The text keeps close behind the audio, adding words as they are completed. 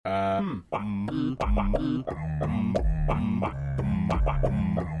Like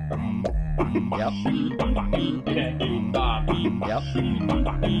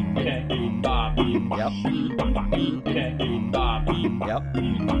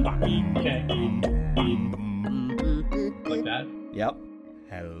that? Yep.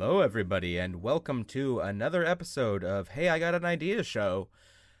 Hello, everybody, and welcome to another episode of Hey, I Got an Idea show.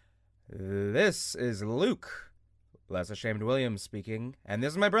 This is Luke, Less Ashamed Williams speaking, and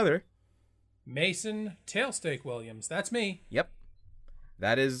this is my brother. Mason Tailsteak Williams. That's me. Yep.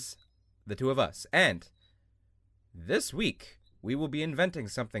 That is the two of us. And this week, we will be inventing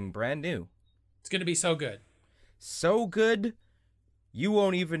something brand new. It's going to be so good. So good, you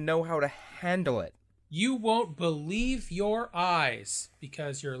won't even know how to handle it. You won't believe your eyes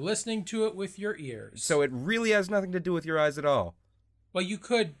because you're listening to it with your ears. So it really has nothing to do with your eyes at all. Well, you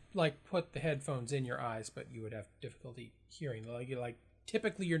could put the headphones in your eyes, but you would have difficulty hearing.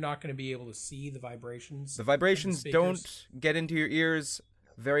 Typically you're not going to be able to see the vibrations. The vibrations don't get into your ears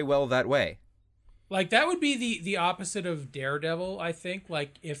very well that way. That would be the opposite of Daredevil, I think.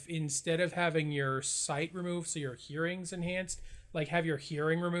 If instead of having your sight removed so your hearing's enhanced, have your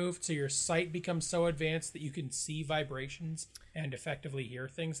hearing removed so your sight becomes so advanced that you can see vibrations and effectively hear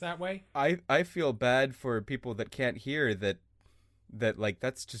things that way. I feel bad for people that can't hear that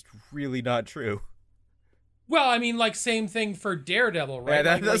that's just really not true. Well, I mean, same thing for Daredevil, right?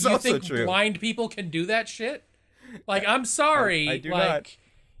 Yeah, that's also you think true. Blind people can do that shit? I'm sorry. I do not.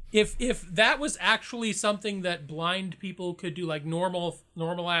 If that was actually something that blind people could do, normal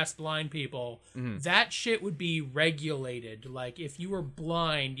ass blind people, that shit would be regulated. If you were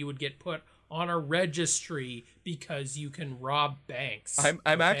blind, you would get put on a registry because you can rob banks.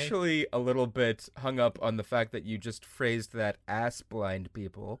 I'm actually a little bit hung up on the fact that you just phrased that ass blind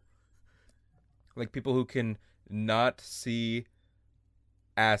people. People who can not see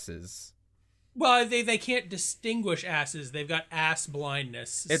asses. Well, they can't distinguish asses. They've got ass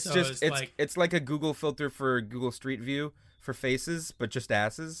blindness. It's like a Google filter for Google Street View for faces, but just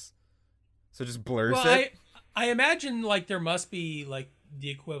asses. So just blurs it. I imagine there must be the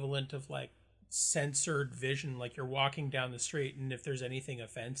equivalent of censored vision. You're walking down the street, and if there's anything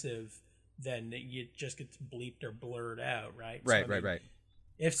offensive, then it just gets bleeped or blurred out, right? Right.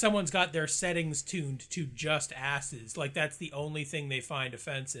 If someone's got their settings tuned to just asses, that's the only thing they find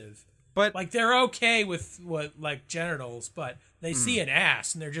offensive. But they're okay with what genitals, but they see an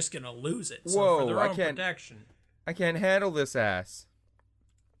ass and they're just gonna lose it. So whoa, for their own protection. I can't handle this ass.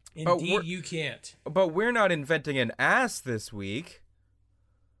 Indeed, you can't. But we're not inventing an ass this week.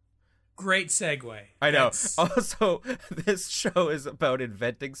 Great segue. I know. Also, this show is about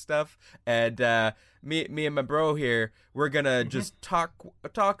inventing stuff, and me and my bro here, we're gonna just talk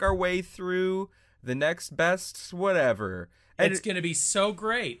our way through the next best whatever. And it's gonna be so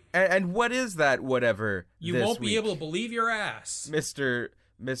great. And what is that whatever? You won't be able to believe your ass, Mr.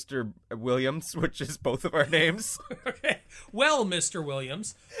 Williams, which is both of our names. Okay. Well, Mr.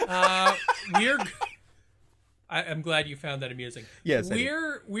 Williams, I'm glad you found that amusing. Yes,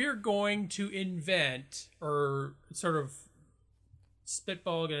 we're going to invent or sort of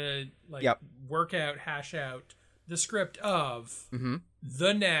spitball, work out, hash out the script of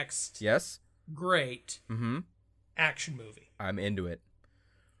the next great action movie. I'm into it.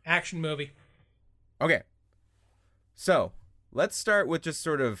 Action movie. Okay. So, let's start with just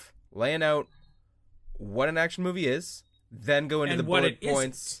sort of laying out what an action movie is, then go into the bullet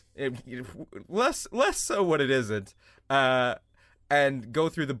points. Less so what it isn't. And go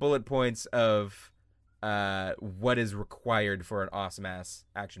through the bullet points of what is required for an awesome-ass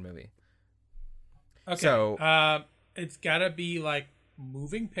action movie. Okay. So, it's got to be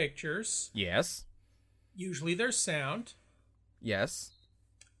moving pictures. Yes. Usually there's sound. Yes.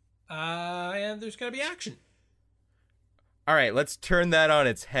 And there's got to be action. All right, let's turn that on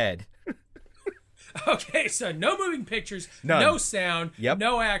its head. Okay, so no moving pictures, None. No sound, Yep.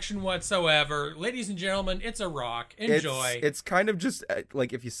 No action whatsoever. Ladies and gentlemen, it's a rock. Enjoy. It's kind of just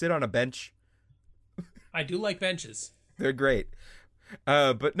if you sit on a bench. I do like benches. They're great.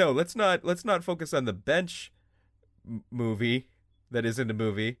 But no, let's not focus on the bench movie that isn't a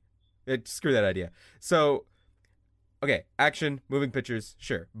movie. Screw that idea. So, okay, action, moving pictures,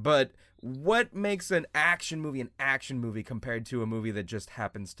 sure. But what makes an action movie compared to a movie that just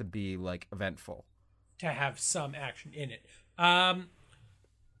happens to be eventful? To have some action in it.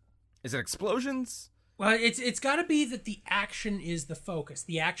 Is it explosions? Well, it's got to be that the action is the focus.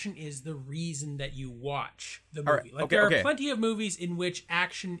 The action is the reason that you watch the movie. Right, there are plenty of movies in which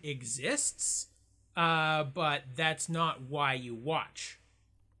action exists, but that's not why you watch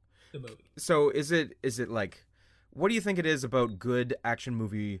the movie. So is it what do you think it is about good action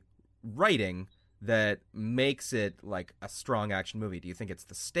movie writing that makes it like a strong action movie? Do you think it's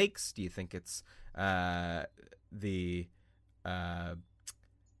the stakes? Do you think it's the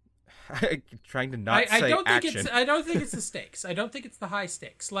trying to not say action? I don't think it's the stakes. I don't think it's the high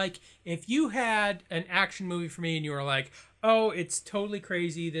stakes. Like, if you had an action movie for me and you were like, oh, it's totally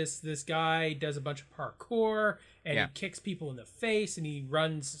crazy, this guy does a bunch of parkour and he kicks people in the face and he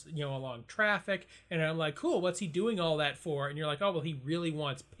runs, along traffic, and I'm like, cool, what's he doing all that for? And you're like, oh, well, he really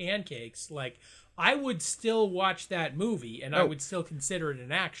wants pancakes. Like, I would still watch that movie and I would still consider it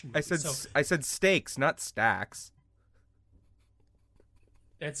an action movie. I said stakes, not stacks.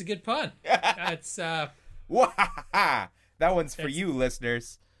 That's a good pun. That's that one's for you,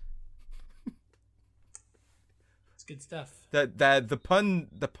 listeners. It's good stuff. The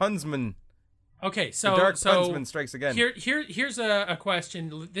punsman. Okay, so the dark punsman strikes again. Here's a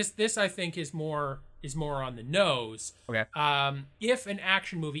question. This I think is more on the nose. Okay. If an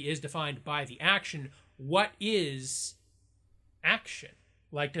action movie is defined by the action, what is action?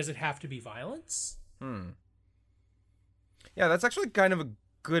 Like, does it have to be violence? Yeah, that's actually kind of a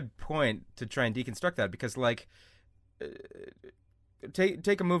good point to try and deconstruct that, because like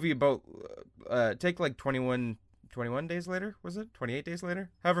take a movie about take like 21 days later, was it 28 days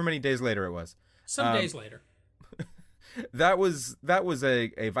later, however many days later it was, some days later. that was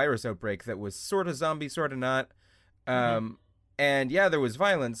a virus outbreak that was sort of zombie, sort of not, and yeah, there was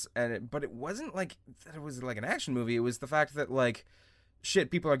violence, but it wasn't like that it was like an action movie. It was the fact that like, shit,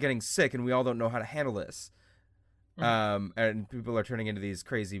 people are getting sick and we all don't know how to handle this. And people are turning into these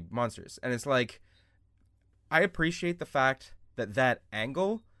crazy monsters. And it's like, I appreciate the fact that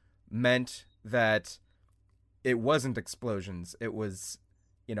angle meant that it wasn't explosions. It was,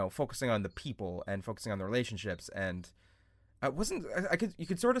 focusing on the people and focusing on the relationships. And you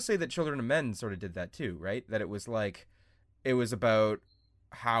could sort of say that Children of Men sort of did that too, right? That it was like, it was about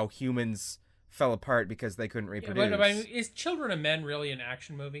how humans fell apart because they couldn't reproduce. Yeah, but I mean, is Children of Men really an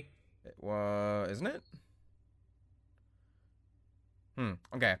action movie? Isn't it?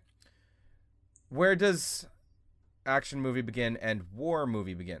 Okay. Where does action movie begin and war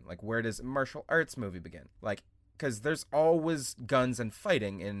movie begin? Like, where does martial arts movie begin? Like, because there's always guns and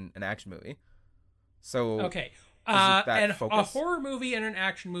fighting in an action movie. So okay, and a horror movie and an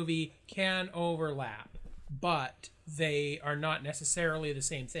action movie can overlap, but they are not necessarily the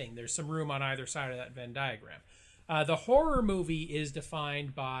same thing. There's some room on either side of that Venn diagram. The horror movie is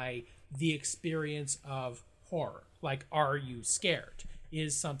defined by the experience of horror. Like, are you scared?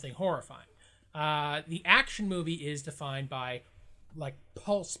 Is something horrifying? The action movie is defined by, like,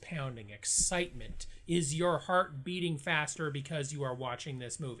 pulse pounding, excitement. Is your heart beating faster because you are watching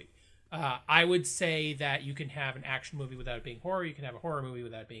this movie? I would say that you can have an action movie without it being horror. You can have a horror movie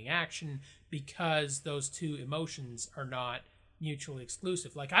without it being action, because those two emotions are not mutually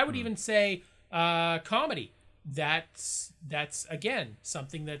exclusive. Like, I would even say comedy. That's again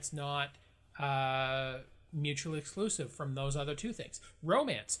something that's not mutually exclusive from those other two things.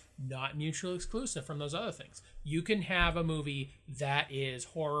 Romance, not mutually exclusive from those other things. You can have a movie that is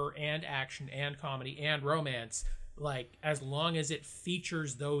horror and action and comedy and romance, like, as long as it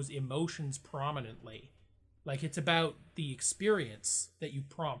features those emotions prominently. Like, it's about the experience that you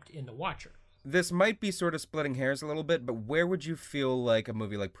prompt in the watcher. This might be sort of splitting hairs a little bit, but where would you feel like a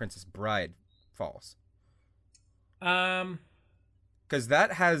movie like Princess Bride falls? Because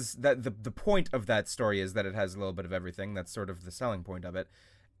that has the point of that story is that it has a little bit of everything. That's sort of the selling point of it,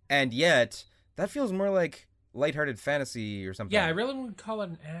 and yet that feels more like lighthearted fantasy or something. Yeah, I really wouldn't call it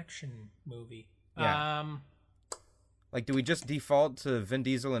an action movie. Yeah. Like, do we just default to Vin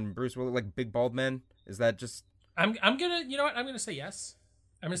Diesel and Bruce Willis, like big bald men? Is that just? I'm gonna, you know what? I'm gonna say yes.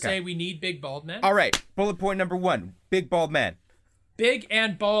 I'm gonna say we need big bald men. All right, bullet point number 1: big bald man. Big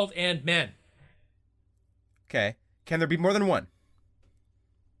and bald and men. Okay, can there be more than one?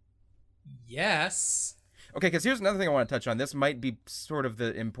 Yes. Okay, because here's another thing I want to touch on. This might be sort of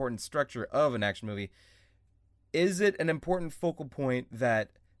the important structure of an action movie. Is it an important focal point that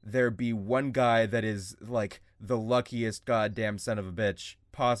there be one guy that is like the luckiest goddamn son of a bitch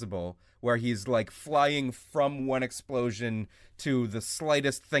possible, where he's like flying from one explosion to the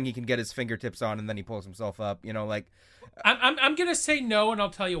slightest thing he can get his fingertips on, and then he pulls himself up? Like, I'm gonna say no, and I'll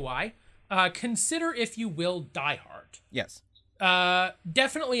tell you why. Consider, if you will, Die Hard. Yes.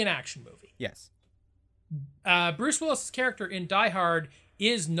 Definitely an action movie. Yes. Bruce Willis' character in Die Hard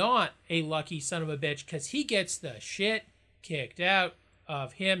is not a lucky son of a bitch, because he gets the shit kicked out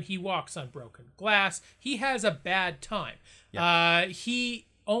of him. He walks on broken glass. He has a bad time. Yeah. He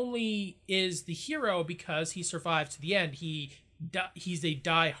only is the hero because he survives to the end. He's a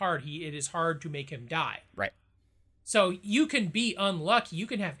die hard. It is hard to make him die. Right. So you can be unlucky. You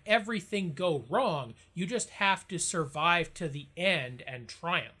can have everything go wrong. You just have to survive to the end and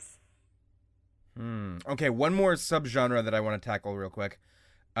triumph. Okay, one more subgenre that I want to tackle real quick.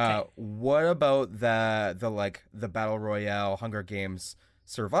 Okay. What about the Battle Royale, Hunger Games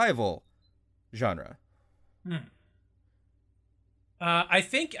survival genre? I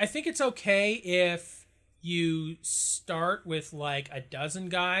think it's okay if you start with like a dozen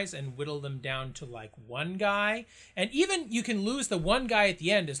guys and whittle them down to like one guy, and even you can lose the one guy at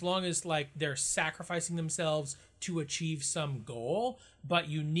the end as long as like they're sacrificing themselves to achieve some goal, but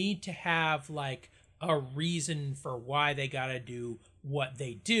you need to have like a reason for why they gotta do what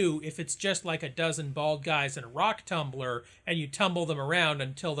they do. If it's just like a dozen bald guys in a rock tumbler and you tumble them around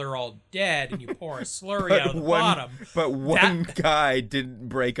until they're all dead and you pour a slurry out of the bottom. But one guy didn't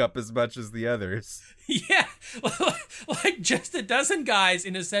break up as much as the others. Yeah, like just a dozen guys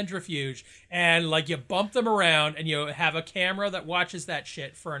in a centrifuge, and like you bump them around and you have a camera that watches that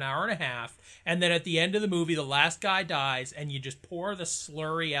shit for an hour and a half, and then at the end of the movie the last guy dies and you just pour the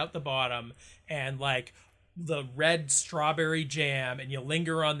slurry out the bottom and like the red strawberry jam, and you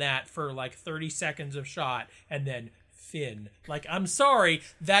linger on that for like 30 seconds of shot, and then Finn. Like, I'm sorry,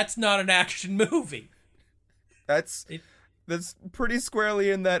 that's not an action movie. That's pretty squarely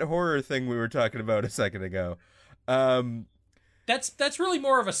in that horror thing we were talking about a second ago. That's really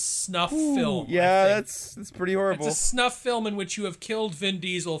more of a snuff film. Yeah, that's pretty horrible. It's a snuff film in which you have killed Vin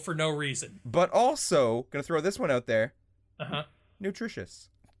Diesel for no reason. But also, gonna throw this one out there. Nutritious.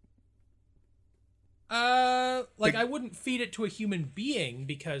 I wouldn't feed it to a human being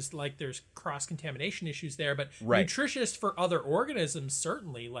because like there's cross-contamination issues there, but nutritious for other organisms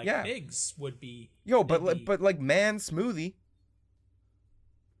certainly, like pigs would be. But like man smoothie.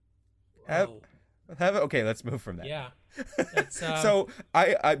 Have it. Okay, let's move from that. Yeah. That's, so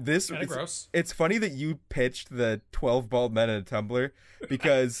this kind of gross. It's funny that you pitched the 12 bald men in a tumbler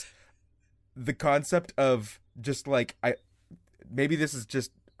because the concept of just like maybe this is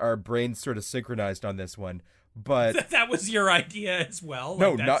just our brains sort of synchronized on this one, but that was your idea as well.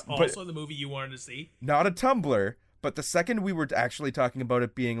 No, that's also the movie you wanted to see. Not a tumbler, but the second we were actually talking about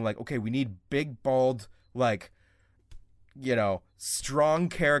it being like, okay, we need big, bald, like, strong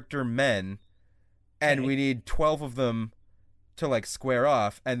character men, and we need 12 of them to like square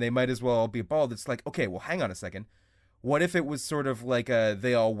off, and they might as well all be bald. It's like, okay, well, hang on a second. What if it was sort of like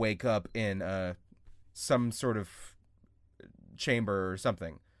they all wake up in some sort of chamber or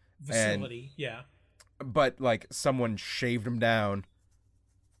something? Facility, yeah. But like someone shaved him down.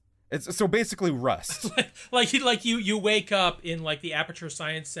 It's so basically Rust. like you wake up in like the Aperture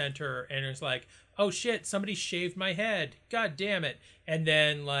Science Center and it's like, oh shit, somebody shaved my head. God damn it. And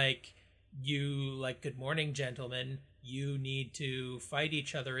then like you like, good morning, gentlemen. You need to fight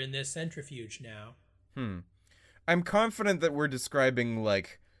each other in this centrifuge now. I'm confident that we're describing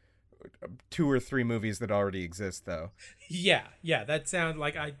like 2 or 3 movies that already exist though. Yeah, that sounds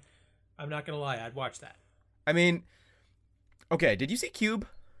like I'm not gonna lie, I'd watch that. I mean, okay, did you see Cube?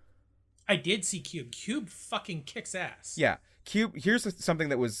 I did see Cube. Cube fucking kicks ass. Yeah, Cube. Here's something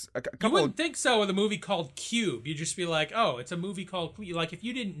that was a couple. You wouldn't think so with a movie called Cube. You'd just be like, oh, it's a movie called, like, if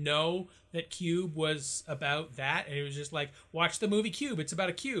you didn't know that Cube was about that, and it was just like, watch the movie Cube. It's about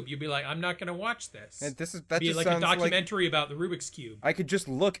a cube. You'd be like, I'm not gonna watch this. And that It'd be just like a documentary about the Rubik's Cube. I could just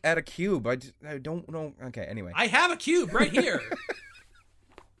look at a cube. I don't know. Okay, anyway. I have a cube right here.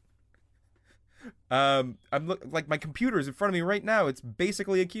 I'm like my computer is in front of me right now. It's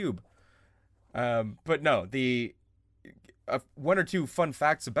basically a cube. But no, the 1 or 2 fun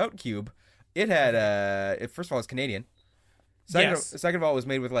facts about Cube. It had first of all, it's Canadian. Second of all, it was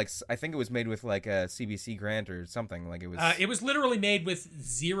made with I think it was made with like a CBC grant or something. Like it was. It was literally made with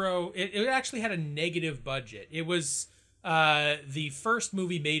zero. It actually had a negative budget. It was the first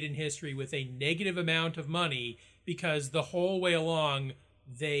movie made in history with a negative amount of money because the whole way along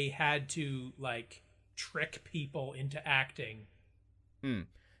they had to like trick people into acting.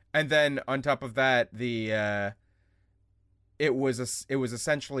 And then on top of that, it was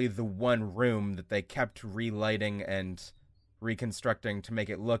essentially the one room that they kept relighting and reconstructing to make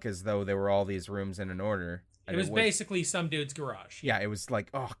it look as though there were all these rooms in an order. And it was basically some dude's garage. Yeah, it was like,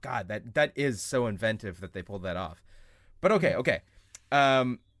 oh god, that is so inventive that they pulled that off. But okay.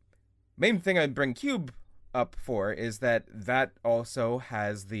 Main thing I bring Cube up for is that also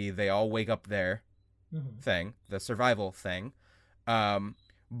has the they all wake up there thing, the survival thing.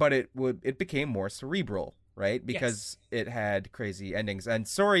 But it became more cerebral, right? Because it had crazy endings. And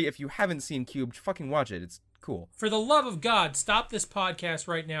sorry if you haven't seen Cube, fucking watch it. It's cool. For the love of God, stop this podcast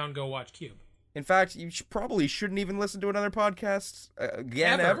right now and go watch Cube. In fact, you probably shouldn't even listen to another podcast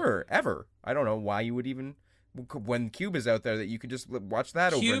again ever. I don't know why you would even when Cube is out there that you could just watch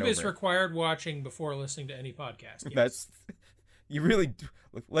that over and over. Cube is required watching before listening to any podcast. Yes. That's you really do.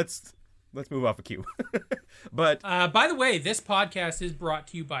 Let's move off of Cube. But by the way, this podcast is brought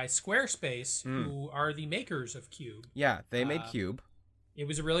to you by Squarespace, who are the makers of Cube. Yeah, they made Cube. It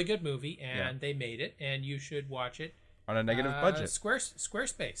was a really good movie, and they made it, and you should watch it on a negative budget.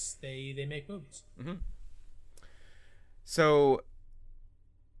 Squarespace, they make movies. Mm-hmm. So,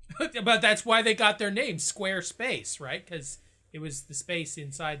 but that's why they got their name, Squarespace, right? Because it was the space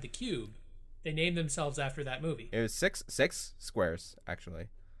inside the cube. They named themselves after that movie. It was six squares, actually.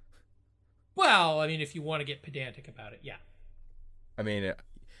 Well, I mean, if you want to get pedantic about it, yeah. I mean,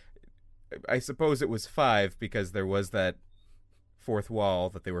 I suppose it was 5 because there was that fourth wall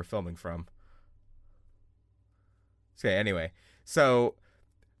that they were filming from. Okay, anyway. So,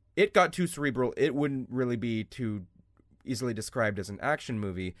 it got too cerebral. It wouldn't really be too easily described as an action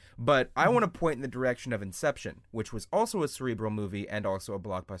movie, but I want to point in the direction of Inception, which was also a cerebral movie and also a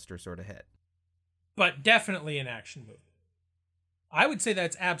blockbuster sort of hit. But definitely an action movie. I would say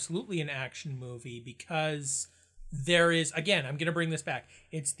that's absolutely an action movie because there is, again, I'm going to bring this back.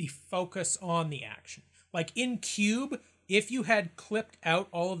 It's the focus on the action. Like in Cube, if you had clipped out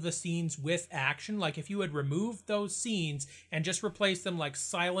all of the scenes with action, like if you had removed those scenes and just replaced them like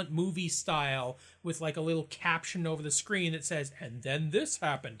silent movie style with like a little caption over the screen that says, and then this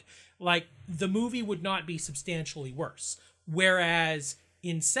happened, like the movie would not be substantially worse. Whereas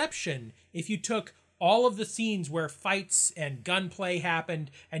Inception, if you took all of the scenes where fights and gunplay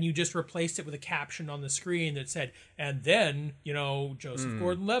happened and you just replaced it with a caption on the screen that said, and then, you know, Joseph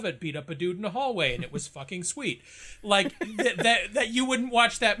Gordon-Levitt beat up a dude in a hallway and it was fucking sweet. Like, that you wouldn't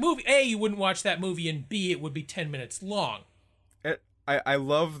watch that movie. A, you wouldn't watch that movie, and B, it would be 10 minutes long. I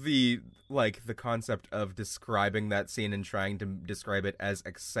love the concept of describing that scene and trying to describe it as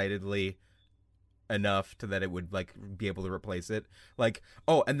excitedly enough to that it would like be able to replace it. Like,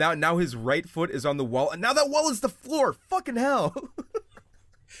 oh, and now his right foot is on the wall, and now that wall is the floor. Fucking hell.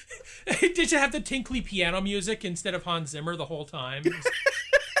 Did you have the tinkly piano music instead of Hans Zimmer the whole time?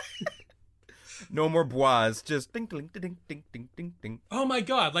 No more bois, just ding ding ding ding ding ding ding. Oh my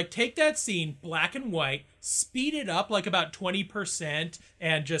god, like take that scene, black and white, speed it up like about 20%,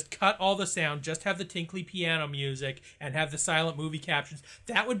 and just cut all the sound, just have the tinkly piano music, and have the silent movie captions.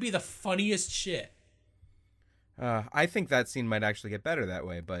 That would be the funniest shit. I think that scene might actually get better that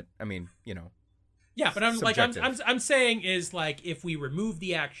way, but I mean, you know. Yeah, but I'm saying is like if we remove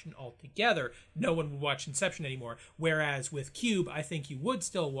the action altogether, no one would watch Inception anymore. Whereas with Cube, I think you would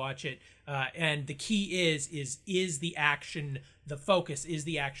still watch it. And the key is the action, the focus is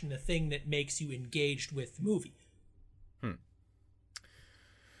the action, the thing that makes you engaged with the movie.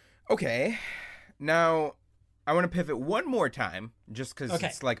 Okay, now I want to pivot one more time, just because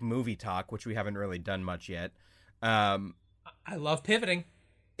it's like movie talk, which we haven't really done much yet. I love pivoting.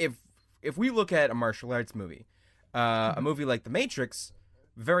 If we look at a martial arts movie, a movie like The Matrix,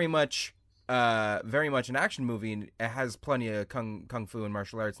 very much an action movie, and it has plenty of kung fu and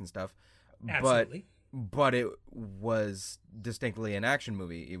martial arts and stuff. Absolutely. But it was distinctly an action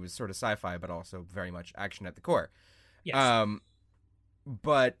movie. It was sort of sci-fi, but also very much action at the core. Yes.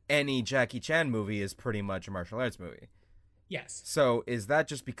 But any Jackie Chan movie is pretty much a martial arts movie. Yes. So is that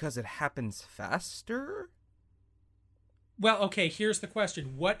just because it happens faster? Well, okay, here's the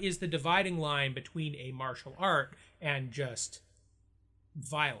question. What is the dividing line between a martial art and just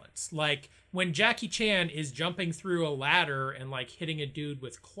violence? Like, when Jackie Chan is jumping through a ladder and, like, hitting a dude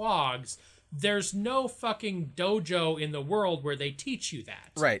with clogs, there's no fucking dojo in the world where they teach you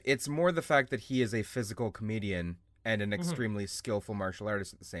that. Right. It's more the fact that he is a physical comedian and an extremely skillful martial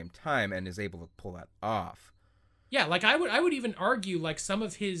artist at the same time and is able to pull that off. Yeah, like, I would even argue, like, some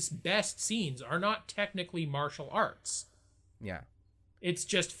of his best scenes are not technically martial arts. Yeah. It's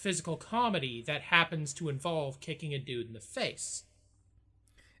just physical comedy that happens to involve kicking a dude in the face.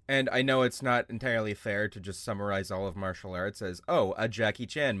 And I know it's not entirely fair to just summarize all of martial arts as, oh, a Jackie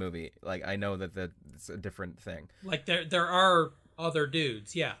Chan movie. Like, I know that it's a different thing. Like, there are other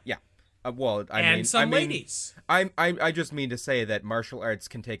dudes, yeah. Yeah. Well, I mean... some ladies. I just mean to say that martial arts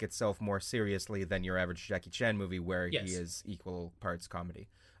can take itself more seriously than your average Jackie Chan movie where he is equal parts comedy.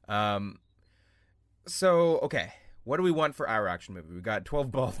 So, okay. What do we want for our action movie? We got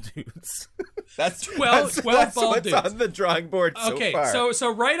 12 bald dudes. That's 12 bald what's dudes on the drawing board so far. Okay,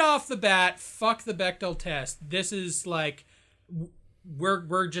 so right off the bat, fuck the Bechdel test. This is like,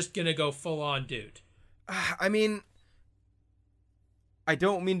 we're just gonna go full on dude. I mean, I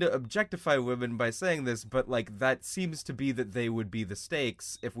don't mean to objectify women by saying this, but like that seems to be that they would be the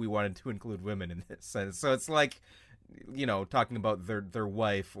stakes if we wanted to include women in this sense. So it's like, talking about their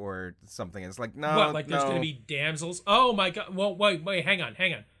wife or something. It's like, no, what, like no. there's gonna be damsels? Oh my god! Well, wait, hang on.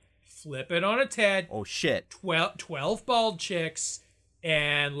 Flip it on its head. Oh shit! 12 bald chicks,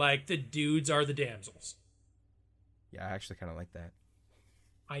 and like the dudes are the damsels. Yeah, I actually kind of like that.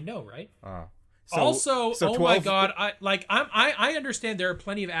 I know, right? So 12... my god, I understand there are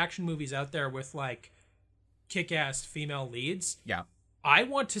plenty of action movies out there with like kick-ass female leads. Yeah. I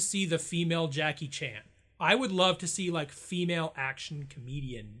want to see the female Jackie Chan. I would love to see like female action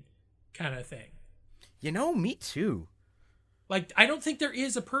comedian kind of thing. Me too. Like, I don't think there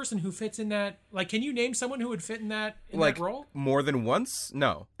is a person who fits in that. Like, can you name someone who would fit in that role? More than once?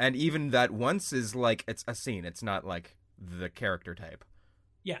 No. And even that once is like, it's a scene. It's not like the character type.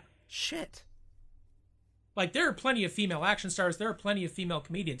 Yeah. Shit. Like, there are plenty of female action stars. There are plenty of female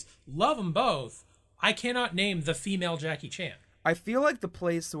comedians. Love them both. I cannot name the female Jackie Chan. I feel like the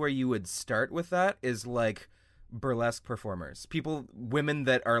place where you would start with that is like burlesque performers. Women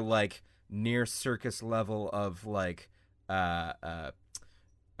that are like near circus level of like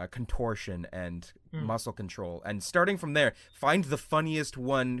contortion and muscle control. And starting from there, find the funniest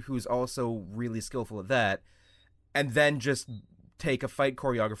one who's also really skillful at that. And then just take a fight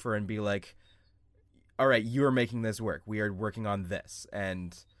choreographer and be like, all right, you're making this work. We are working on this.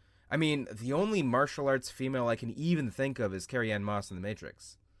 And I mean, the only martial arts female I can even think of is Carrie-Anne Moss in The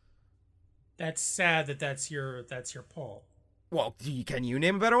Matrix. That's sad that's your poll. Well, can you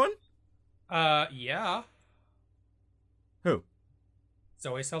name a better one? Yeah. Who?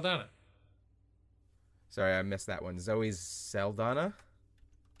 Zoe Saldana. Sorry, I missed that one. Zoe Saldana?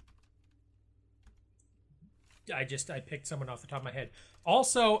 I picked someone off the top of my head.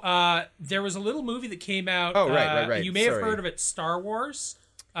 Also, there was a little movie that came out. Oh, right. You may have heard of it, Star Wars.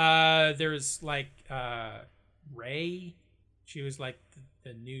 There's like Rey. She was like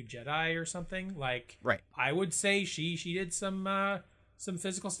the new Jedi or something. Like, right. I would say she did some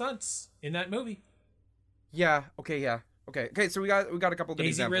physical stunts in that movie. Yeah. Okay. Yeah. Okay. So we got a couple of good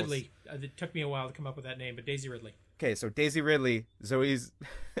Daisy examples. Ridley. It took me a while to come up with that name, but Daisy Ridley. Okay. So Daisy Ridley,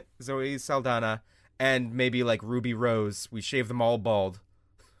 Zoe Saldana, and maybe like Ruby Rose. We shave them all bald.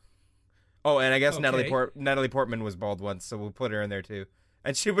 Oh, and I guess okay. Natalie Portman was bald once, so we'll put her in there too.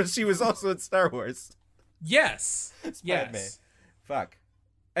 And she was also in Star Wars. Yes. Yes. Me. Fuck.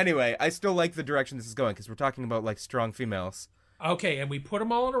 Anyway, I still like the direction this is going because we're talking about like strong females. Okay, and we put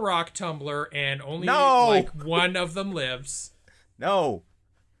them all in a rock tumbler, and only like one of them lives. No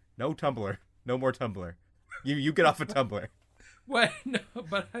Tumblr. No more Tumblr. You get off a Tumblr. What? No,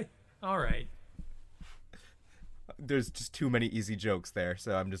 but all right. There's just too many easy jokes there,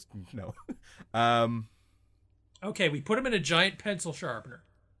 so I'm just no. Okay, we put him in a giant pencil sharpener.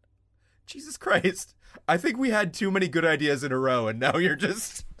 Jesus Christ. I think we had too many good ideas in a row, and now you're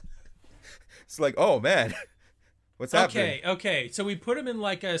just... It's like, oh, man. What's happening? Okay. So we put him in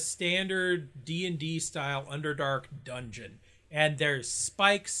like a standard D&D style Underdark dungeon. And there's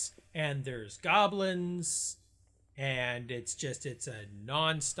spikes, and there's goblins, and it's a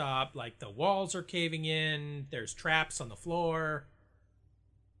non-stop, like the walls are caving in, there's traps on the floor.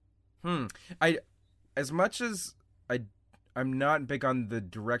 As much as I'm not big on the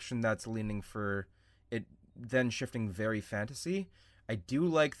direction that's leaning for it then shifting very fantasy, I do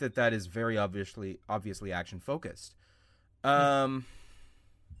like that is very obviously action focused. I'm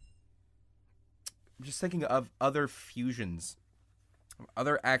just thinking of other fusions,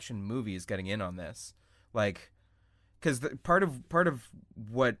 other action movies getting in on this, like, because part of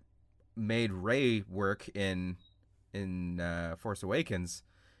what made Rey work in Force Awakens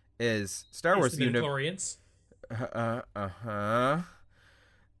is Star Wars the midichlorians.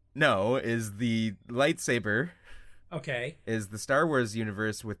 No, is the lightsaber. Okay. Is the Star Wars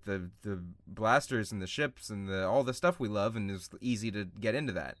universe with the blasters and the ships and all the stuff we love, and it's easy to get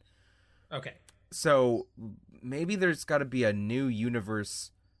into that. Okay. So maybe there's got to be a new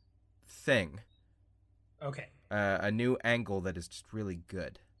universe thing. Okay. A new angle that is just really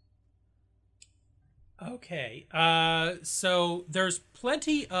good. Okay. So there's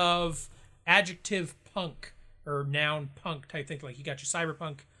plenty of adjective punk or noun punk type thing. Like you got your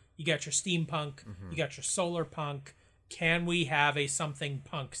cyberpunk, you got your steampunk, you got your solar punk. Can we have a something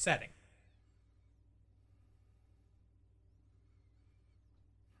punk setting?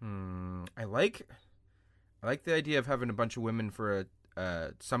 I like the idea of having a bunch of women for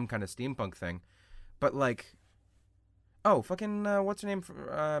some kind of steampunk thing, but like, fucking what's her name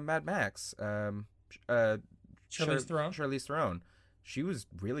from Mad Max? Charlize Theron. Charlize Theron. She was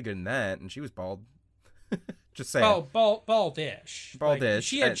really good in that, and she was bald. Just saying. Oh, baldish. Baldish. Like,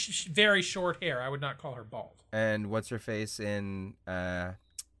 she had very short hair. I would not call her bald. And what's her face in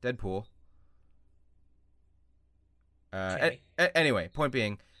Deadpool? Okay. Anyway, point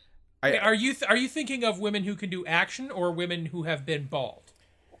being, Are you thinking of women who can do action or women who have been bald?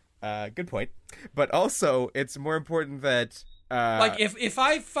 Good point. But also, it's more important that like if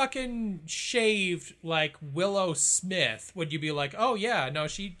I fucking shaved like Willow Smith, would you be like, oh yeah, no,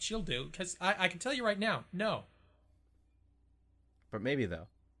 she'll do? Because I can tell you right now, no. But maybe though.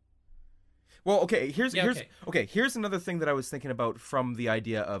 Well, okay. Here's another thing that I was thinking about from the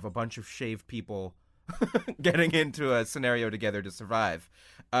idea of a bunch of shaved people getting into a scenario together to survive.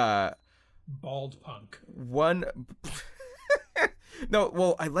 Bald punk. One. No,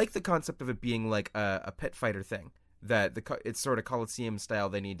 well, I like the concept of it being like a pit fighter thing. That it's sort of Coliseum style.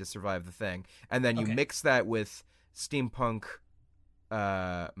 They need to survive the thing, and then you mix that with steampunk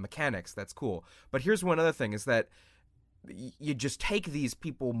mechanics. That's cool. But here's one other thing: is that you just take these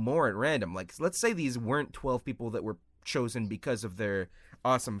people more at random. Like, let's say these weren't 12 people that were chosen because of their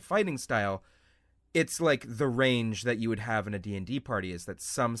awesome fighting style. It's like the range that you would have in a D&D party is that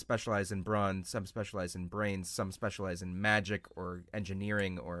some specialize in brawn, some specialize in brains, some specialize in magic or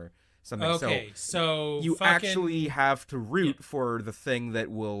engineering or something. Okay, so you actually have to root for the thing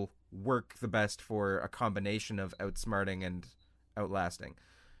that will work the best for a combination of outsmarting and outlasting.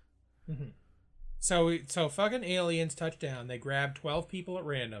 Mm-hmm. So fucking aliens touch down. They grab 12 people at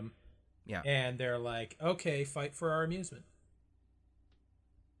random. Yeah. And they're like, okay, fight for our amusement.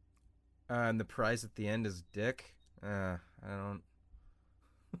 And the prize at the end is dick. I don't.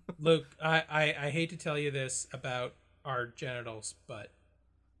 Luke, I hate to tell you this about our genitals, but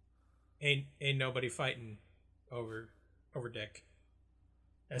ain't nobody fighting over dick.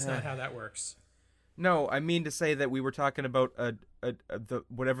 That's not how that works. No, I mean to say that we were talking about the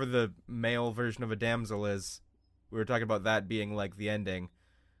whatever the male version of a damsel is. We were talking about that being like the ending.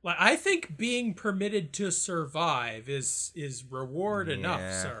 Like, I think being permitted to survive is reward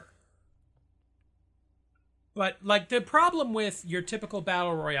enough, sir. But like the problem with your typical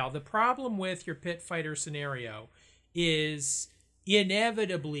battle royale, the problem with your pit fighter scenario is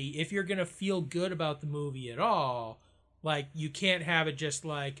inevitably, if you're gonna feel good about the movie at all, like you can't have it just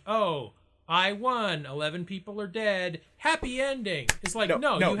like, oh, I won, 11 people are dead, happy ending. It's like,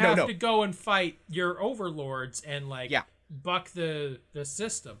 no, you have to go and fight your overlords and like buck the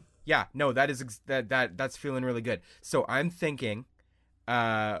system. Yeah, no, that is that's feeling really good. So I'm thinking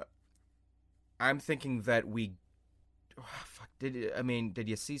that we did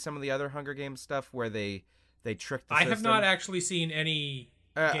you see some of the other Hunger Games stuff where they tricked the system? I have not actually seen any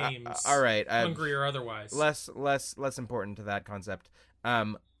games, all right, hungry or otherwise. Less important to that concept.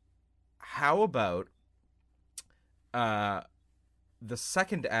 How about the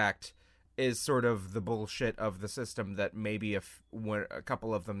second act is sort of the bullshit of the system that maybe if a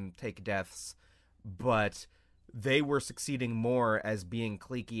couple of them take deaths, but they were succeeding more as being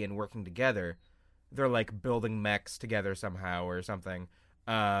cliquey and working together. They're like building mechs together somehow or something,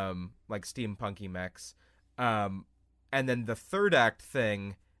 like steampunky mechs. And then the third act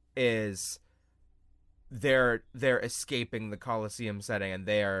thing is they're escaping the Coliseum setting and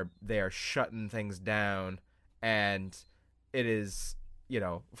they are shutting things down, and it is,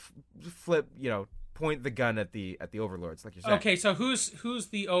 flip, point the gun at the overlords, like you're saying. Okay, so who's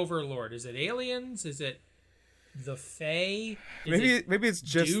the overlord? Is it aliens? Is it the Fae? Maybe it's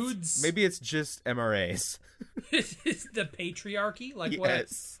just dudes? Maybe it's just MRAs. Is the patriarchy? Like,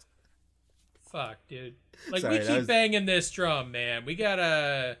 yes. What? Fuck, dude. Like, sorry, we keep banging this drum, man. We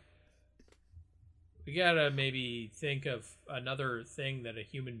gotta maybe think of another thing that a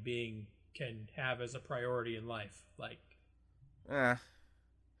human being can have as a priority in life. Like, I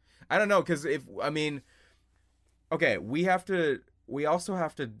don't know, because we also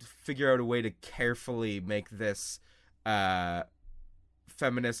have to figure out a way to carefully make this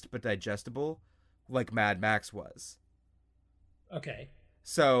feminist but digestible, like Mad Max was. Okay.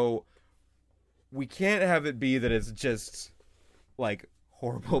 So we can't have it be that it's just like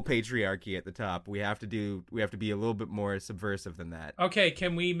horrible patriarchy at the top. We have to be a little bit more subversive than that. Okay,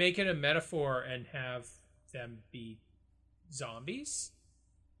 can we make it a metaphor and have them be zombies?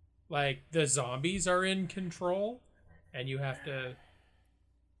 Like the zombies are in control and you have to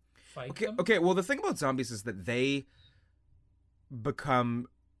fight them? Okay, well the thing about zombies is that they become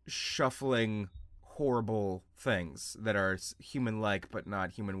shuffling horrible things that are human-like but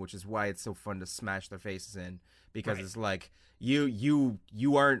not human, which is why it's so fun to smash their faces in, because It's like you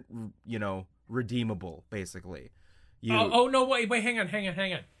aren't, redeemable, basically. No, wait, hang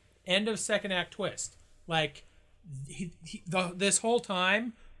on. End of second act twist. Like, this whole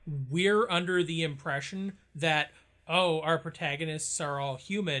time we're under the impression that oh, our protagonists are all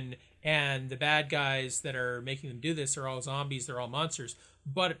human and the bad guys that are making them do this are all zombies, they're all monsters.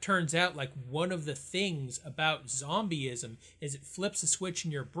 But it turns out like one of the things about zombieism is it flips a switch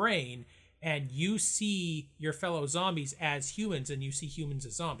in your brain and you see your fellow zombies as humans and you see humans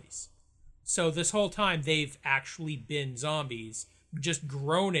as zombies. So this whole time they've actually been zombies, just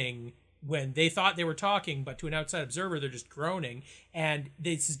groaning when they thought they were talking, but to an outside observer, they're just groaning. And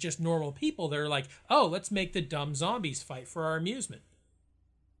this is just normal people. They're like, oh, let's make the dumb zombies fight for our amusement.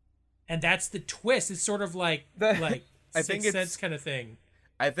 And that's the twist. It's sort of like I think Sixth Sense kind of thing.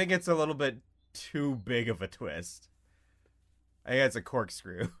 I think it's a little bit too big of a twist. I think it's a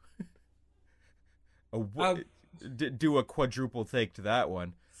corkscrew. Do a quadruple take to that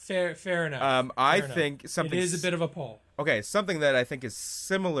one. Fair enough. I think something it is a bit of a pull. Okay, something that I think is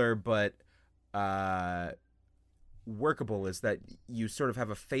similar but workable is that you sort of have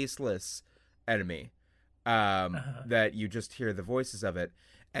a faceless enemy that you just hear the voices of it,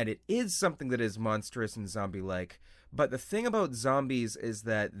 and it is something that is monstrous and zombie-like. But the thing about zombies is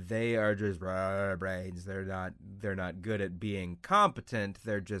that they are just brains. They're not good at being competent.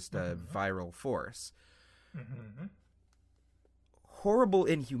 They're just a viral force. Mm-hmm. Horrible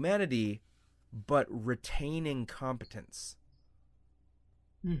inhumanity, but retaining competence.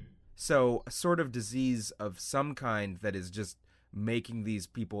 So a sort of disease of some kind that is just making these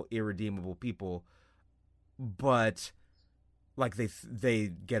people irredeemable people, but like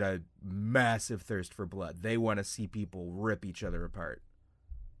they get a massive thirst for blood. They want to see people rip each other apart.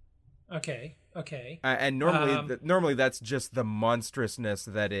 Okay. And normally that's just the monstrousness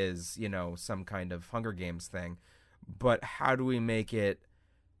that is, some kind of Hunger Games thing. But how do we make it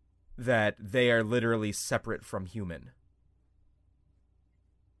that they are literally separate from human?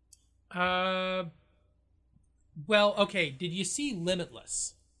 Well, okay. Did you see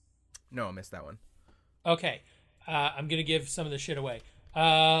Limitless? No, I missed that one. Okay. I'm going to give some of the shit away.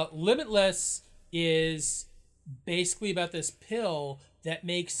 Limitless is basically about this pill that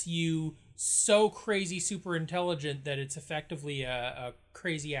makes you so crazy super intelligent that it's effectively a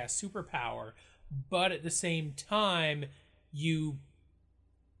crazy ass superpower. But at the same time, you...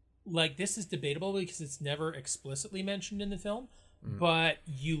 Like, this is debatable because it's never explicitly mentioned in the film, but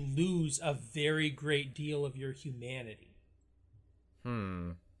you lose a very great deal of your humanity.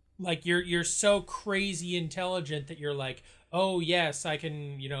 Like, you're so crazy intelligent that you're like, oh, yes, I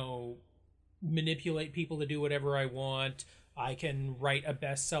can, manipulate people to do whatever I want. I can write a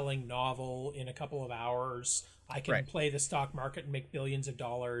best-selling novel in a couple of hours. I can play the stock market and make billions of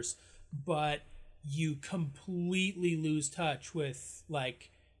dollars. But you completely lose touch with,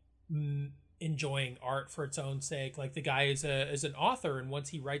 like, enjoying art for its own sake. Like, the guy is an author, and once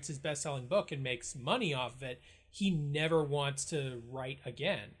he writes his best-selling book and makes money off of it, he never wants to write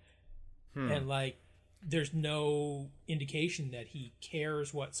again. And, like, there's no indication that he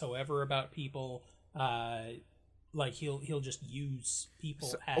cares whatsoever about people. Like, he'll just use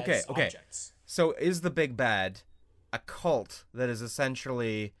people as objects. So is the big bad a cult that is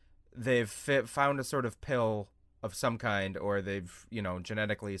essentially they've found a sort of pill of some kind, or they've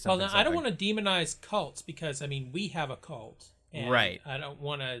genetically something? Well, now, I don't want to demonize cults because we have a cult, and right? I don't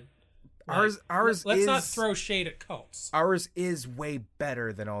want to. Ours. Let's not throw shade at cults. Ours is way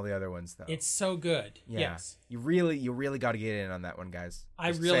better than all the other ones, though. It's so good. Yeah. Yes. You really got to get in on that one, guys. I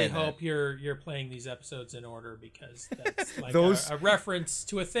really hope you're playing these episodes in order, because that's like a reference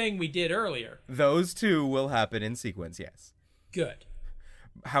to a thing we did earlier. Those two will happen in sequence. Yes. Good.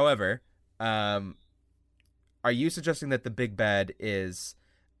 However, are you suggesting that the big bad is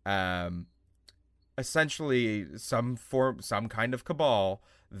essentially some kind of cabal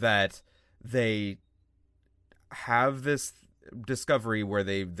that they have this discovery where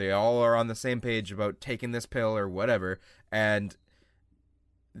they all are on the same page about taking this pill or whatever, and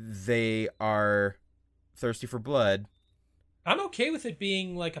they are thirsty for blood? I'm okay with it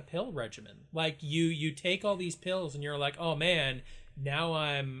being like a pill regimen. Like, you take all these pills and you're like, oh man, now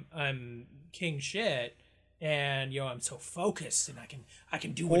I'm king shit, and I'm so focused and I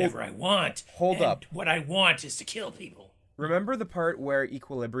can do whatever I want. Hold up. What I want is to kill people. Remember the part where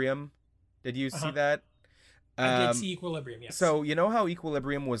Equilibrium? Did you see that? I did see Equilibrium, yes. So you know how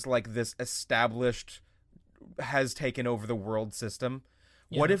Equilibrium was like this established, has taken over the world system?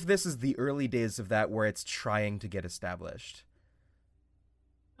 Yeah. What if this is the early days of that, where it's trying to get established?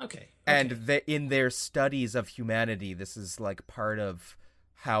 Okay. And in their studies of humanity, this is like part of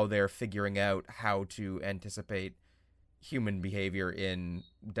how they're figuring out how to anticipate human behavior in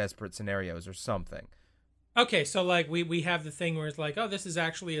desperate scenarios or something. Okay, so like we have the thing where it's like, oh, this is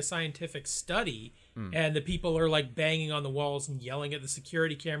actually a scientific study, and the people are like banging on the walls and yelling at the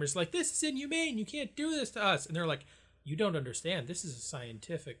security cameras, like, this is inhumane, you can't do this to us. And they're like, you don't understand, this is a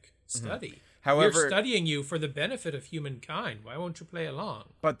scientific study. However, we're studying you for the benefit of humankind. Why won't you play along?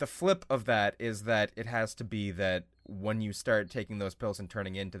 But the flip of that is that it has to be that when you start taking those pills and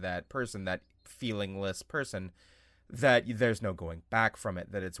turning into that person, that feelingless person, that there's no going back from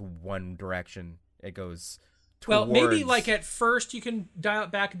it, that it's one direction. It goes towards... Well, maybe like at first you can dial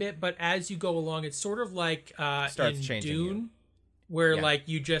it back a bit, but as you go along, it's sort of like in Dune, where like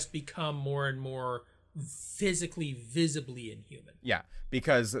you just become more and more physically, visibly inhuman. Yeah,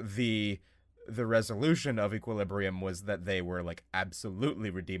 because the resolution of Equilibrium was that they were like absolutely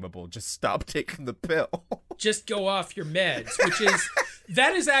redeemable. Just stop taking the pill. Just go off your meds, which is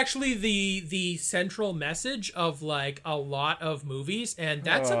that is actually the central message of like a lot of movies, and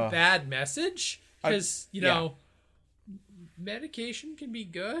that's a bad message because you know medication can be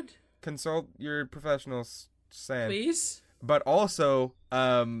good. Consult your professionals, Sam. Please. But also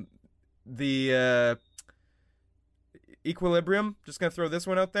the Equilibrium, just gonna throw this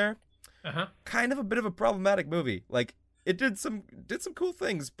one out there. Kind of a bit of a problematic movie. Like it did some cool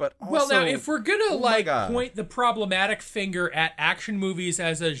things, but also, well, now if we're gonna point the problematic finger at action movies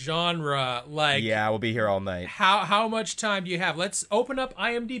as a genre, like we'll be here all night. How much time do you have? Let's open up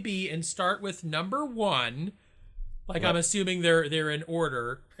IMDb and start with number 1. Like I'm assuming they're in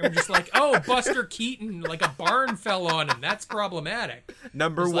order. And we're just like, oh, Buster Keaton, like a barn fell on him. That's problematic.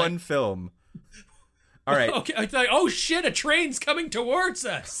 Number 1 film. All right. Okay, it's like, oh shit, a train's coming towards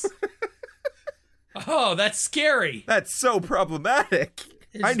us. Oh, that's scary. That's so problematic.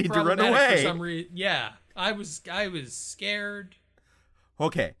 I need to run away. For some reason. Yeah, I was scared.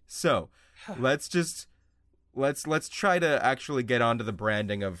 Okay, so let's try to actually get onto the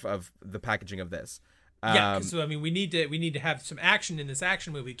branding of the packaging of this. Yeah, because I mean, we need to have some action in this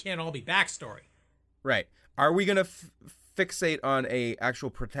action movie. It can't all be backstory. Right. Are we gonna fixate on a actual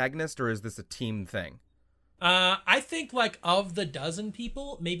protagonist, or is this a team thing? I think like of the dozen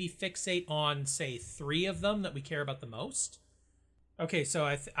people, maybe fixate on say 3 of them that we care about the most. Okay, so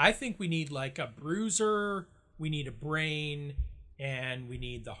I think we need like a bruiser, we need a brain, and we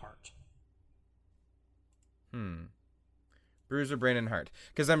need the heart. Bruiser, brain, and heart.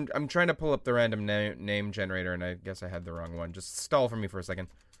 Because I'm trying to pull up the random name generator, and I guess I had the wrong one. Just stall for me for a second.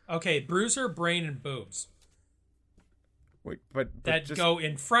 Okay, bruiser, brain, and boobs. Wait, but that just go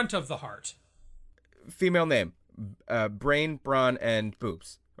in front of the heart. Female name, brain, brawn, and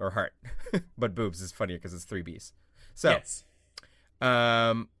boobs, or heart. But boobs is funnier because it's 3 B's. So, yes.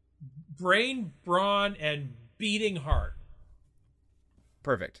 Brain, brawn, and beating heart.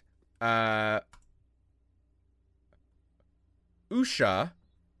 Perfect. Usha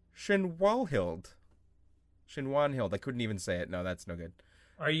Shinwalhild. I couldn't even say it. No, that's no good.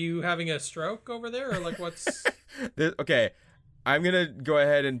 Are you having a stroke over there, or like what's... Okay, I'm gonna go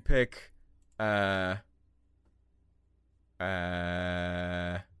ahead and pick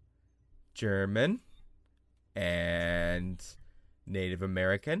German and Native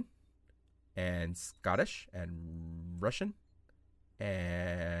American and Scottish and Russian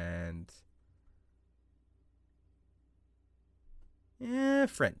and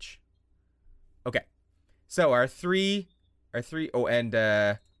French. Okay, so our three and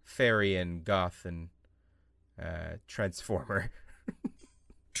fairy and goth and transformer.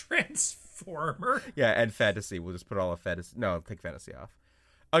 Transformer? Yeah, and fantasy. We'll just put all of fantasy. No, take fantasy off.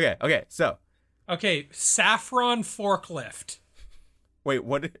 Okay, so. Okay, saffron forklift. Wait,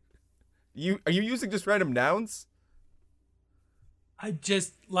 what? Are you using just random nouns? I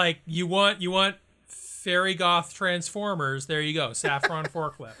just, like, you want fairy goth transformers. There you go, saffron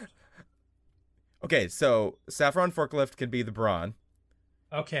forklift. Okay, so saffron forklift could be the brawn.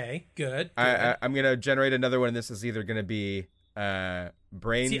 Okay, good. I'm going to generate another one. This is either going to be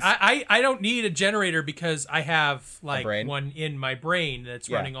brains. See, I don't need a generator because I have like one in my brain that's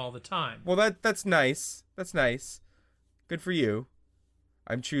running all the time. Well, that's nice. That's nice. Good for you.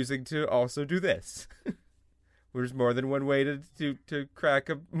 I'm choosing to also do this. There's more than one way to crack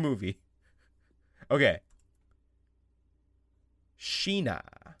a movie. Okay. Sheena.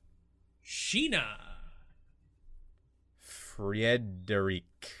 Frederic.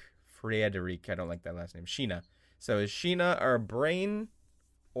 I don't like that last name. Sheena. So is Sheena our brain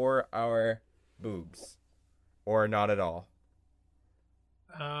or our boobs? Or not at all?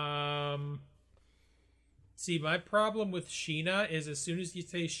 See, my problem with Sheena is as soon as you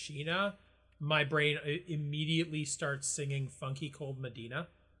say Sheena, my brain immediately starts singing Funky Cold Medina.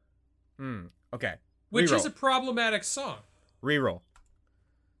 Okay. Which Reroll. is a problematic song. Reroll.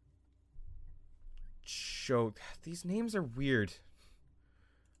 Joe. These names are weird.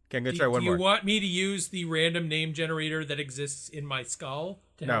 Okay, I'm gonna try one more. Do you want me to use the random name generator that exists in my skull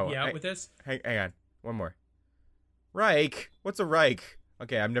to help you out with this? Hang on. One more. Reich. What's a Reich?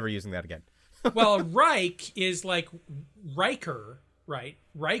 Okay, I'm never using that again. Well, Reich is like Riker, right?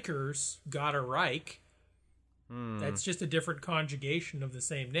 Riker's got a Reich. That's just a different conjugation of the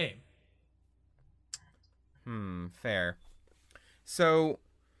same name. Fair. So,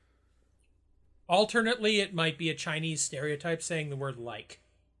 alternately, it might be a Chinese stereotype saying the word like.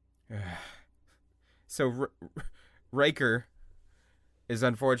 So, Riker is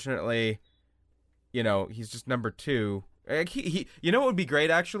unfortunately, he's just number 2. He you know what would be great,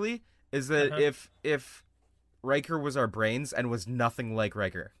 actually? Is that if Riker was our brains and was nothing like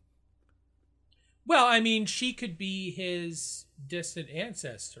Riker. Well, I mean, she could be his distant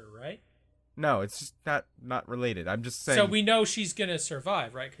ancestor, right? No, it's just not related. I'm just saying. So we know she's gonna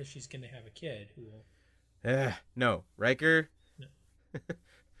survive, right? Because she's gonna have a kid who will. No, Riker. No.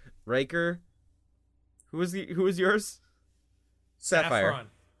 Riker. Who was yours? Sapphire.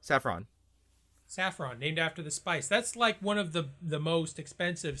 Saffron, named after the spice. That's like one of the most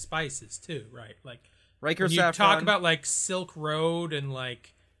expensive spices too, right? Like Riker when you saffron. talk about like Silk Road and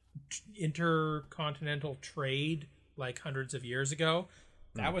like intercontinental trade, like hundreds of years ago.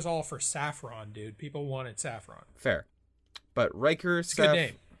 That was all for saffron, dude. People wanted saffron. Fair. But Riker, it's a good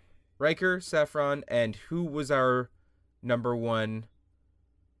name. Riker, Saffron, and who was our number 1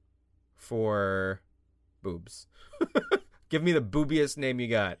 for boobs? Give me the boobiest name you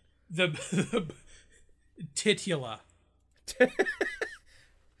got. The Titula.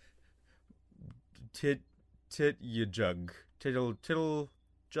 Tit you jug. Tittle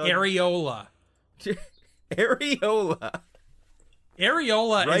jug. Areola. Areola.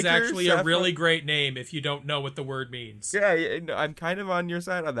 Areola Riker, is actually Saffron. a really great name if you don't know what the word means. Yeah, I'm kind of on your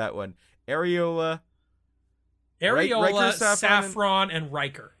side on that one. Areola, Riker, Saffron, Saffron, and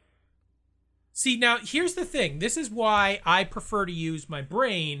Riker. See, now, here's the thing. This is why I prefer to use my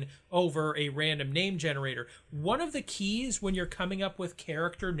brain over a random name generator. One of the keys when you're coming up with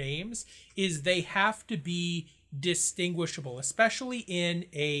character names is they have to be distinguishable, especially in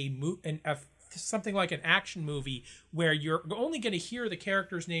something like an action movie where you're only going to hear the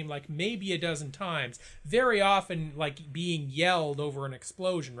character's name like maybe a dozen times, very often like being yelled over an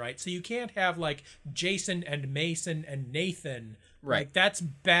explosion, right? So you can't have like Jason and Mason and Nathan. Right. Like that's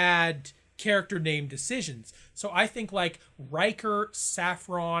bad character name decisions. So I think like Riker,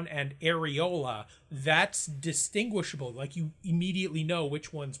 Saffron, and Areola, that's distinguishable. Like you immediately know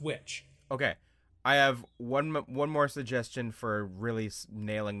which one's which. Okay. I have one more suggestion for really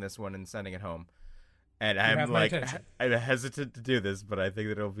nailing this one and sending it home. And I'm like, I'm hesitant to do this, but I think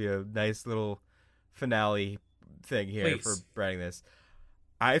that it'll be a nice little finale thing here for writing this.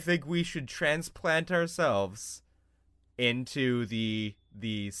 I think we should transplant ourselves into the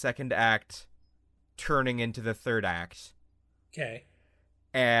second act, turning into the third act. Okay.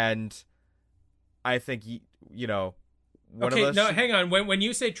 And I think, hang on. When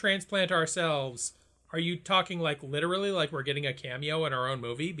you say transplant ourselves, are you talking like literally like we're getting a cameo in our own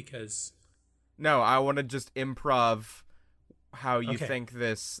movie? Because no, I want to just improv how you think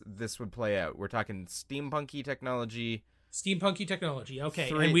this would play out. We're talking steampunky technology. Okay.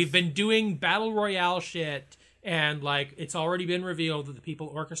 And we've been doing battle royale shit, and like it's already been revealed that the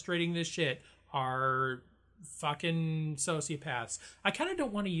people orchestrating this shit are fucking sociopaths. I kind of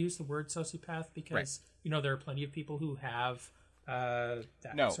don't want to use the word sociopath because there are plenty of people who have that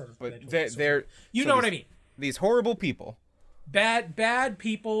sort of. But they're know what I mean. These horrible people, bad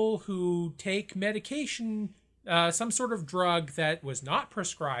people who take medication, some sort of drug that was not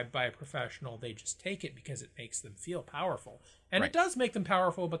prescribed by a professional. They just take it because it makes them feel powerful, and it does make them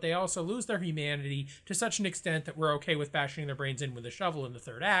powerful. But they also lose their humanity to such an extent that we're okay with bashing their brains in with a shovel in the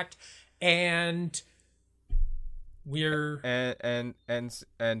third act, and.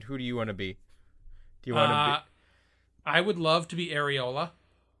 And who do you want to be? Do you want to be? I would love to be Areola.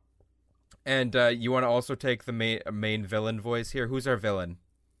 And you want to also take the main villain voice here? Who's our villain?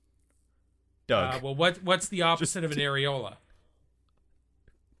 Doug. Well, what's the opposite of an Areola?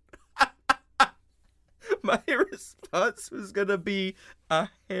 My response was gonna be a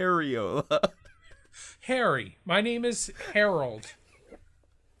Harriola. Harry. My name is Harold.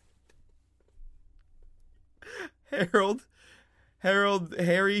 Harry's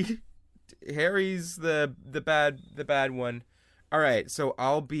the bad one. All right, so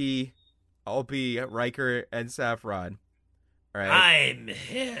I'll be Riker and Saffron. All right. I'm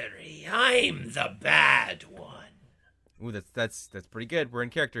Harry. I'm the bad one. Ooh, that's pretty good. We're in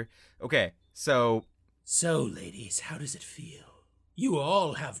character. Okay, so ladies, how does it feel? You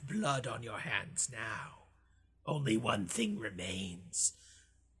all have blood on your hands now. Only one thing remains.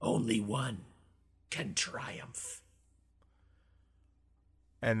 Only one can triumph.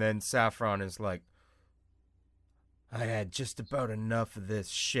 And then Saffron is like, I had just about enough of this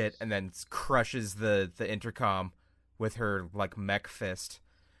shit, and then crushes the intercom with her, like, mech fist.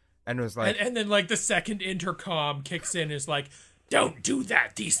 And was like... And then, like, the second intercom kicks in is like, don't do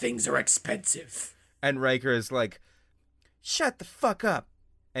that. These things are expensive. And Riker is like, shut the fuck up.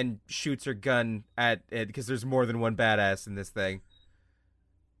 And shoots her gun at it, because there's more than one badass in this thing.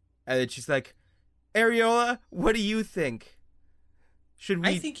 And then she's like, Ariola, what do you think? Should we...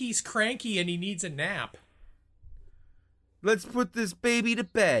 I think he's cranky and he needs a nap. Let's put this baby to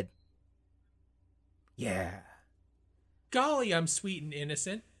bed. Yeah. Golly, I'm sweet and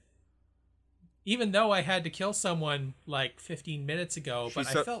innocent. Even though I had to kill someone like 15 minutes ago, but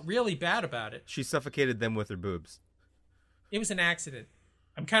I felt really bad about it. She suffocated them with her boobs. It was an accident.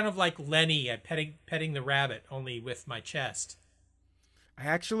 I'm kind of like Lenny at petting the rabbit, only with my chest. I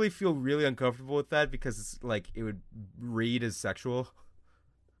actually feel really uncomfortable with that because it's like it would read as sexual.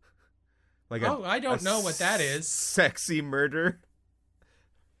 Like I don't know what that is. Sexy murder.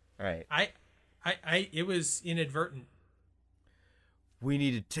 All right. It was inadvertent. We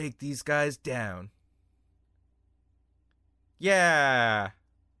need to take these guys down. Yeah.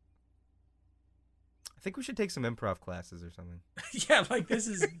 I think we should take some improv classes or something. Yeah, like this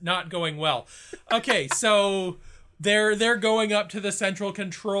is not going well. Okay, so they're going up to the central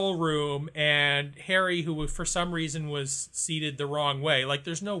control room, and Harry, who for some reason was seated the wrong way, like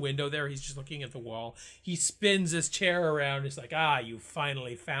there's no window there, he's just looking at the wall. He spins his chair around. He's like, you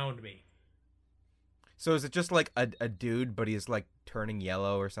finally found me. So is it just like a dude, but he's like turning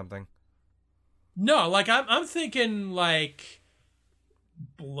yellow or something? No, like I'm thinking like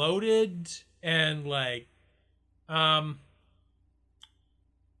bloated and like a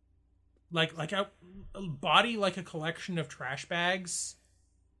body like a collection of trash bags.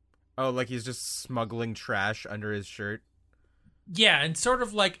 Oh, like he's just smuggling trash under his shirt? Yeah, and sort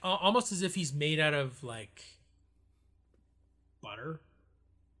of like almost as if he's made out of like butter.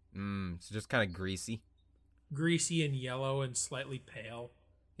 So just kind of greasy And yellow and slightly pale.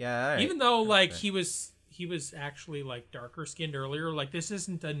 Yeah, all right. Even though like he was actually like darker skinned earlier, like this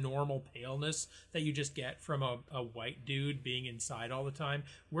isn't a normal paleness that you just get from a white dude being inside all the time.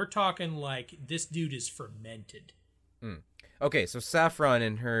 We're talking like this dude is fermented. Okay, so Saffron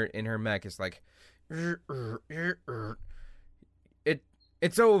in her mech is like,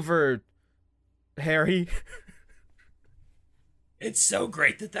 it's over, Harry. It's so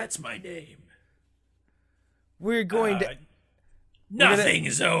great that's my name. We're going to...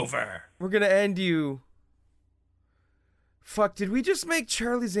 Nothing's over. We're going to end you. Fuck, did we just make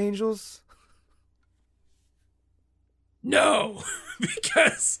Charlie's Angels? No,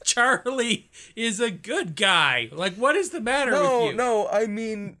 because Charlie is a good guy. Like, what is the matter with you? No, I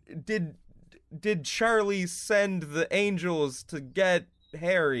mean, did Charlie send the angels to get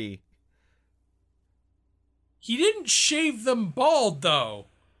Harry? He didn't shave them bald, though.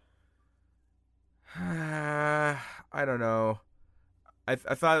 I don't know. I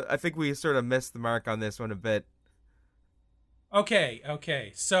think we sort of missed the mark on this one a bit.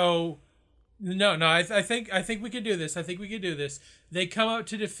 Okay. So, no. I think we could do this. They come out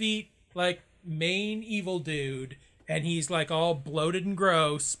to defeat like main evil dude, and he's like all bloated and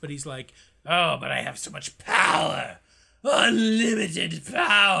gross, but he's like, oh, but I have so much power, unlimited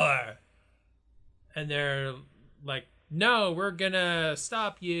power, and they're like, no, we're gonna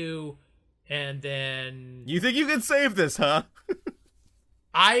stop you. And then... You think you can save this, huh?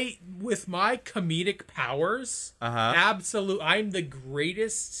 With my comedic powers, I'm the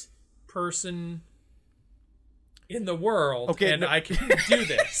greatest person in the world, I can do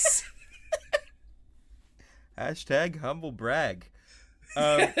this. Hashtag humble brag.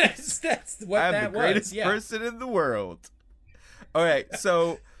 That's what I'm that the greatest was. person in the world. All right,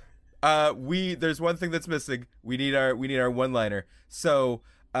 so there's one thing that's missing. We need our one-liner. So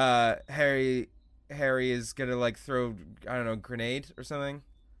Harry is gonna like throw, I don't know, grenade or something.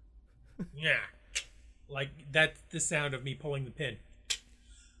 Yeah, like that's the sound of me pulling the pin.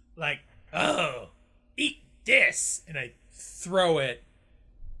 Like, oh, eat this, and I throw it.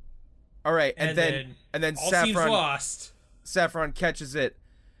 All right, and then all seems lost. Saffron catches it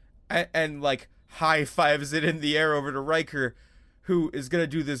and like high fives it in the air over to Riker, who is gonna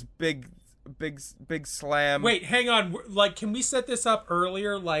do this big slam. Wait, hang on. Like, can we set this up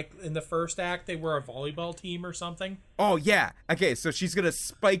earlier? Like in the first act, they were a volleyball team or something. Oh yeah. Okay, so she's gonna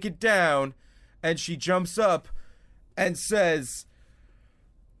spike it down, and she jumps up and says,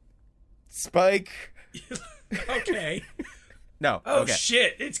 "Spike." Okay. No. Oh, okay.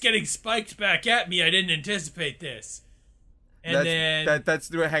 shit. It's getting spiked back at me. I didn't anticipate this. And that's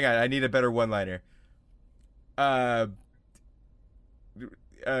hang on. I need a better one-liner.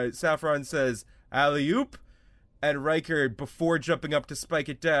 Saffron says, alley-oop. And Riker, before jumping up to spike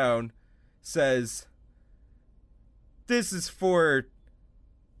it down, says, this is for...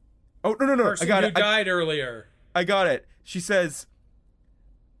 Oh, no. Person I got who it. died earlier. I got it. She says,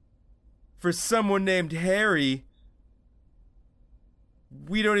 for someone named Harry,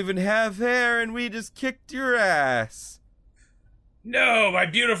 we don't even have hair and we just kicked your ass. No, my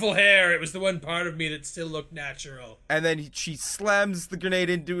beautiful hair. It was the one part of me that still looked natural. And then she slams the grenade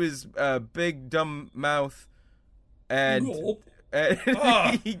into his big, dumb mouth. And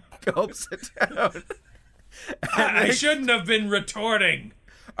he gulps it down. I shouldn't have been retorting.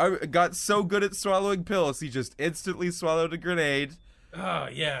 I got so good at swallowing pills, he just instantly swallowed a grenade. Oh,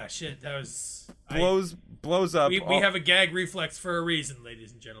 yeah, shit. That was... Blows up. We have a gag reflex for a reason,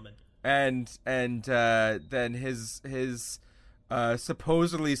 ladies and gentlemen. And then his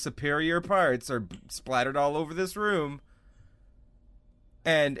supposedly superior parts are splattered all over this room.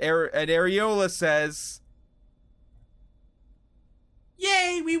 And Areola says,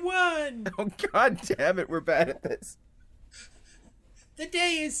 "Yay, we won!" Oh, god damn it, we're bad at this. The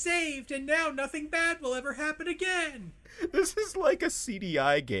day is saved, and now nothing bad will ever happen again. This is like a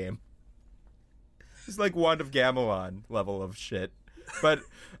CDI game. It's like Wand of Gamelon level of shit. But,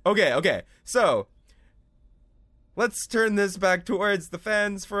 okay. So, let's turn this back towards the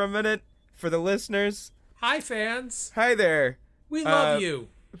fans for a minute. For the listeners. Hi, fans. Hi there. We love you.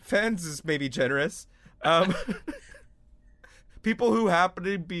 Fans is maybe generous. People who happen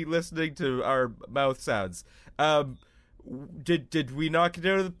to be listening to our mouth sounds. Did we knock it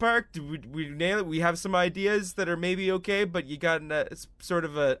out of the park? Did we nail it? We have some ideas that are maybe okay, but you got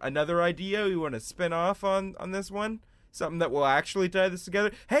another idea you want to spin off on this one? Something that will actually tie this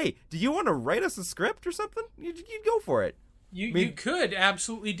together? Hey, do you want to write us a script or something? You'd go for it. You could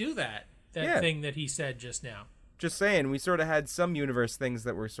absolutely do that. That thing that he said just now. Just saying, we sort of had some universe things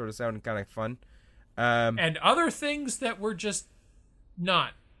that were sort of sounding kind of fun. And other things that were just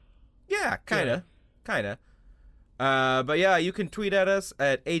not. Yeah, kind of. But yeah, you can tweet at us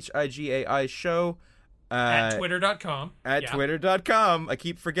at HIGAI show. At twitter.com. Twitter.com. I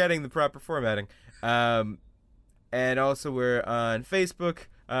keep forgetting the proper formatting. And also we're on Facebook.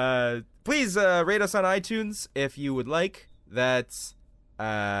 Please rate us on iTunes if you would like. That's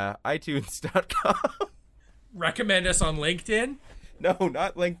iTunes.com. Recommend us on LinkedIn. No,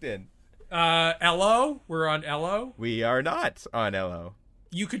 not LinkedIn. Ello. We're on Ello. We are not on Ello.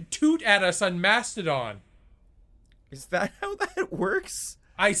 You could toot at us on Mastodon. Is that how that works?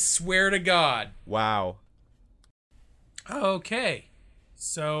 I swear to God. Wow. Okay.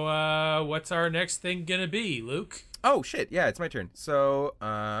 So, what's our next thing gonna be, Luke? Oh, shit. Yeah, it's my turn. So,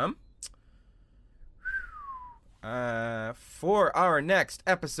 for our next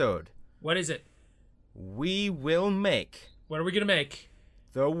episode. What is it? We will make... What are we gonna make?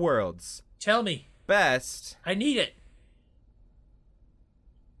 The world's... Tell me. Best... I need it.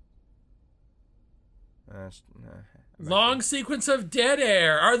 Long sequence of dead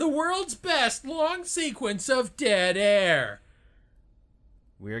air are the world's best long sequence of dead air.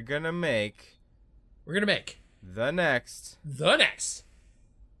 We're gonna make the next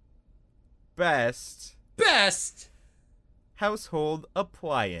best household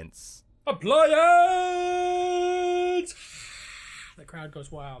appliance. The crowd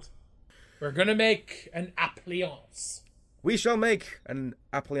goes wild. We're gonna make an appliance. We shall make an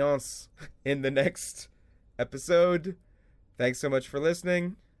appliance in the next episode. Thanks so much for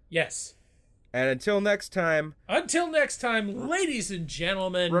listening. Yes. And until next time, ladies and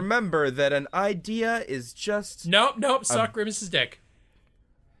gentlemen, remember that an idea is just... Nope, suck Grimace's dick.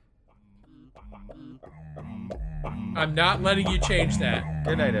 I'm not letting you change that.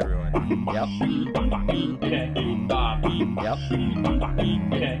 Good night, everyone. Yep.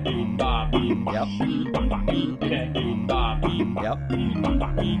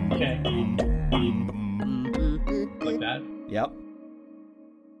 Like that? Yep.